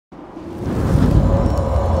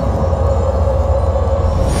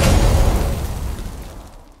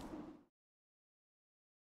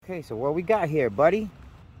Okay, so what we got here, buddy?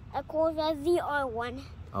 A Corvette ZR1.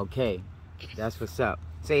 Okay, that's what's up.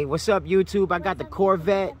 Say, what's up, YouTube? I got the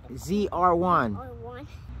Corvette ZR1.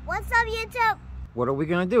 What's up, YouTube? What are we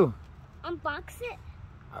gonna do? Unbox it.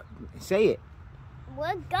 Say it.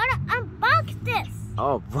 We're gonna unbox this.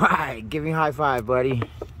 All right, give me a high five, buddy.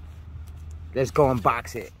 Let's go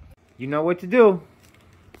unbox it. You know what to do.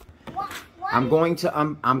 What? I'm going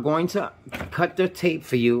to cut the tape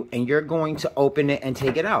for you, and you're going to open it and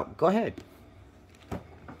take it out. Go ahead.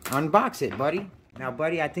 Unbox it, buddy. Now,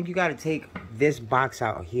 buddy, I think you got to take this box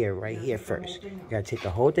out here, right here first. You got to take the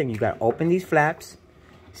whole thing. You got to open these flaps.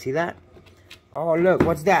 See that? Oh, look.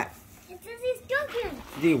 What's that? It says instructions.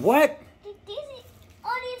 The what? These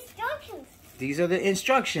are the instructions. These are the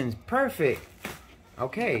instructions. Perfect.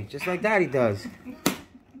 Okay, just like Daddy does.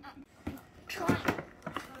 Try.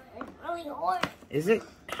 It's really hard. Is it?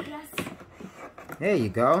 Yes. There you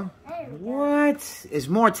go. There we go. What? Is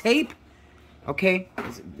more tape? Okay,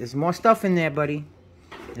 there's more stuff in there, buddy.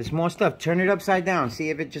 There's more stuff. Turn it upside down. See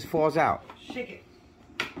if it just falls out. Shake it.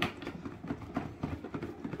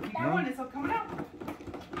 That one is coming out.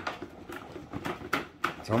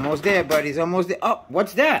 It's almost there, buddy. It's almost there. Oh,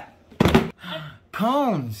 what's that?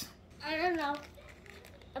 Cones. I don't know.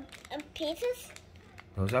 Pieces?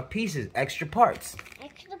 Those are pieces. Extra parts.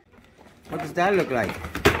 Extra. What does that look like?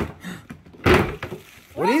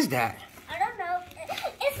 What is that? I don't know.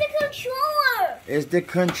 It's the controller. It's the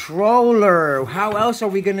controller. How else are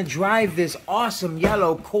we going to drive this awesome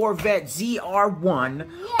yellow Corvette ZR1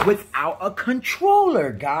 without a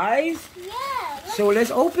controller, guys? Yeah. So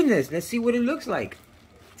let's open this. Let's see what it looks like.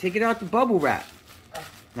 Take it out the bubble wrap.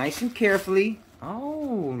 Nice and carefully.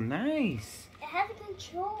 Oh, nice. It has a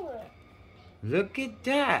controller. Look at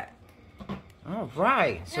that. All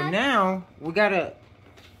right. So now we got to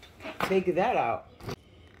take that out.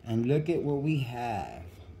 And look at what we have.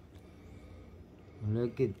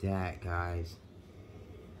 Look at that, guys.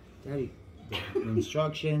 Daddy, the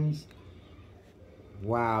instructions.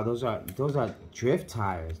 Wow, those are drift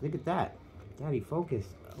tires. Look at that. Daddy, focus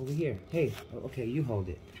over here. Hey, okay, you hold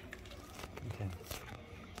it. Okay.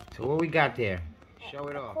 So what we got there? Show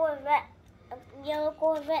it off. Corvette, a yellow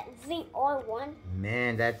Corvette ZR1.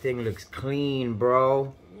 Man, that thing looks clean,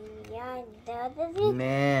 bro. Yeah, it does.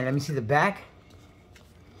 Man, let me see the back.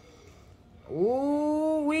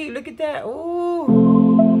 Ooh, wait, look at that. Ooh.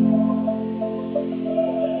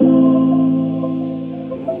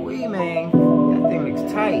 Ooh, wee, man. That thing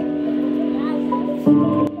looks tight.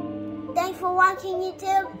 Thanks for watching,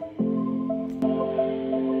 YouTube.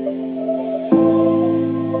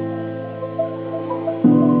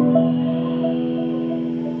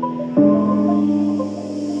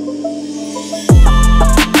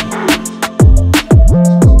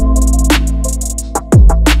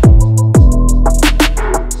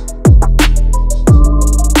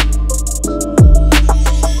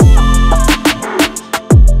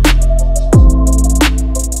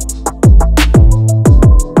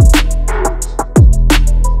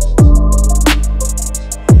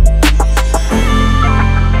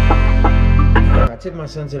 I took my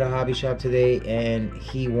son to the hobby shop today and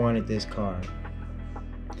he wanted this car.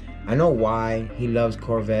 I know why. He loves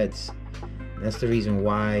Corvettes. That's the reason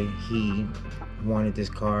why he wanted this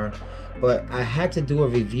car. But I had to do a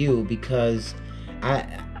review because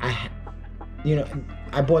I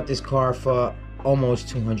bought this car for almost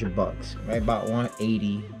 200 bucks, right? About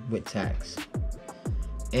 180 with tax.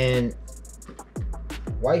 And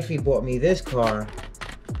wifey bought me this car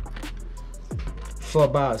for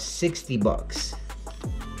about 60 bucks.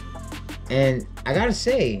 And I gotta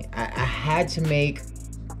say, I had to make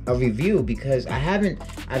a review because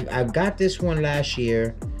I got this one last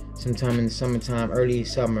year, sometime in the summertime, early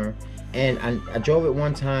summer, and I drove it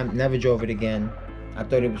one time, never drove it again. I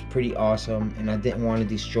thought it was pretty awesome, and I didn't want to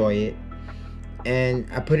destroy it. And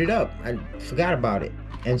I put it up. I forgot about it.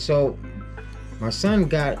 And so my son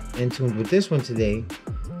got in tune with this one today,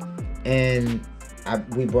 and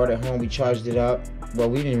we brought it home, we charged it up. Well,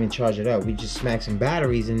 we didn't even charge it up. We just smacked some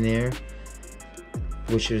batteries in there,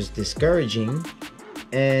 which was discouraging.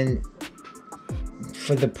 And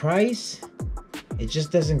for the price, it just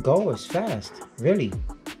doesn't go as fast, really.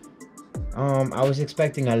 I was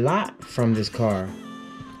expecting a lot from this car.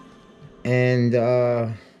 And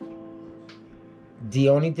the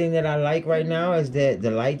only thing that I like right now is that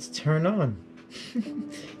the lights turn on.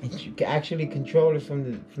 And you can actually control it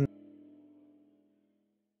from the...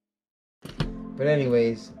 But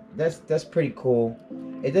anyways, that's pretty cool.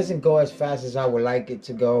 It doesn't go as fast as I would like it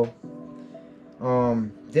to go.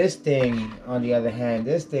 This thing, on the other hand,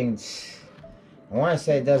 this thing, I want to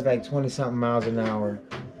say it does like 20 something miles an hour.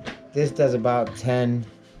 This does about 10.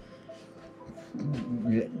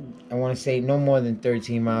 I want to say no more than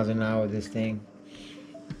 13 miles an hour, this thing.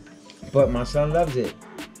 But my son loves it.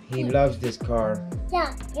 He loves this car.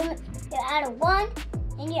 Yeah, you added 1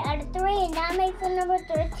 and you added 3 and that makes the number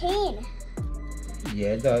 13.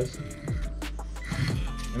 Yeah, it does.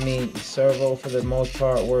 I mean, the servo for the most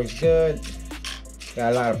part works good.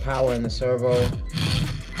 Got a lot of power in the servo.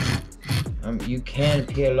 You can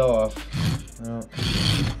peel off. Let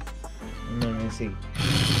me see.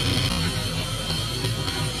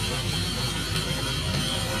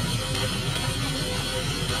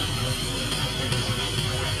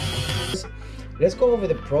 Let's go over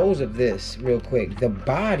the pros of this real quick. The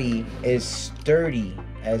body is sturdy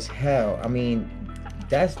as hell. I mean,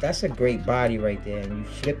 that's a great body right there. And you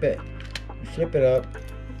flip it up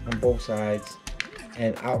on both sides,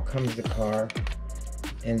 and out comes the car.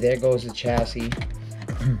 And there goes the chassis.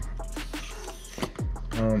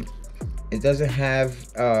 It doesn't have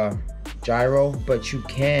gyro, but you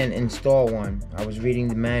can install one. I was reading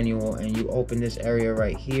the manual, and you open this area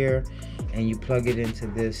right here, and you plug it into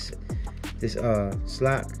this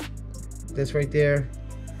slot that's right there,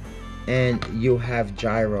 and you'll have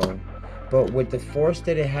gyro. But with the force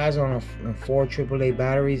that it has on 4 AAA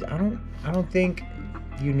batteries, I don't think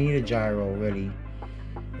you need a gyro really.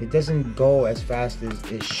 It doesn't go as fast as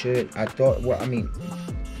it should. I thought, well, I mean,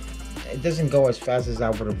 it doesn't go as fast as I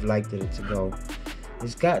would have liked it to go.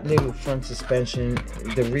 It's got little front suspension.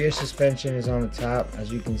 The rear suspension is on the top,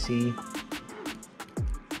 as you can see,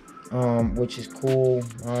 which is cool.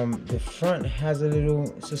 The front has a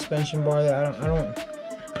little suspension bar that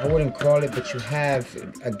I wouldn't call it, but you have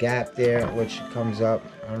a gap there which comes up.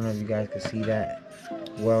 I don't know if you guys can see that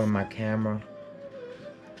well in my camera.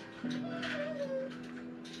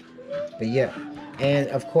 But yeah, and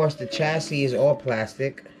of course the chassis is all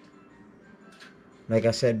plastic. Like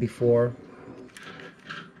I said before,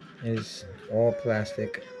 it's all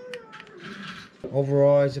plastic.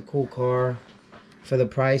 Overall, it's a cool car. For the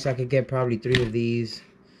price, I could get probably 3 of these.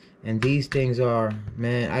 And these things are,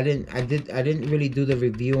 man, I didn't really do the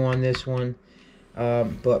review on this one.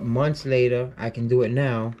 But months later, I can do it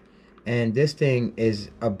now. And this thing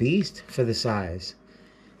is a beast for the size.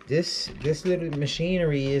 This little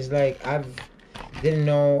machinery is like, I didn't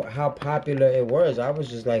know how popular it was. I was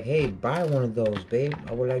just like, hey, buy one of those, babe.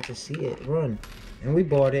 I would like to see it run. And we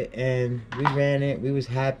bought it, and we ran it. We was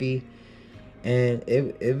happy, and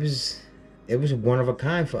it was one of a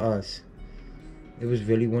kind for us. It was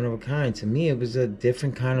really one of a kind. To me, it was a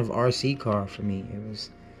different kind of RC car for me. It was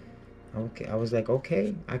okay. I was like,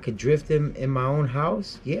 okay, I could drift them in my own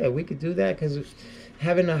house. Yeah, we could do that, because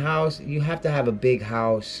having a house, you have to have a big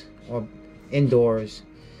house or indoors.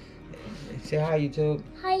 Say hi, YouTube.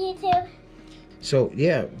 Hi, YouTube. So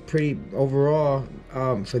yeah, pretty overall,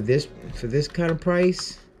 for this kind of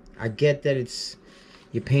price, I get that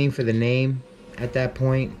you're paying for the name at that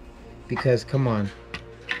point, because come on,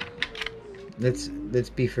 let's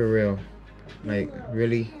be for real, like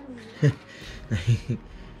really,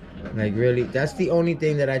 like really, that's the only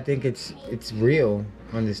thing that I think it's real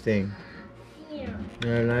on this thing.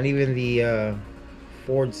 Not even the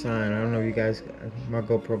Ford sign. I don't know if you guys, my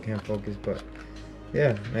GoPro can't focus, but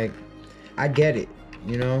yeah, like, I get it,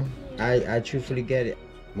 you know, I truthfully get it.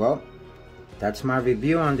 Well, that's my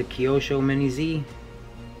review on the Kyosho Mini Z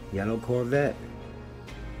yellow Corvette.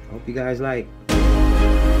 Hope you guys like.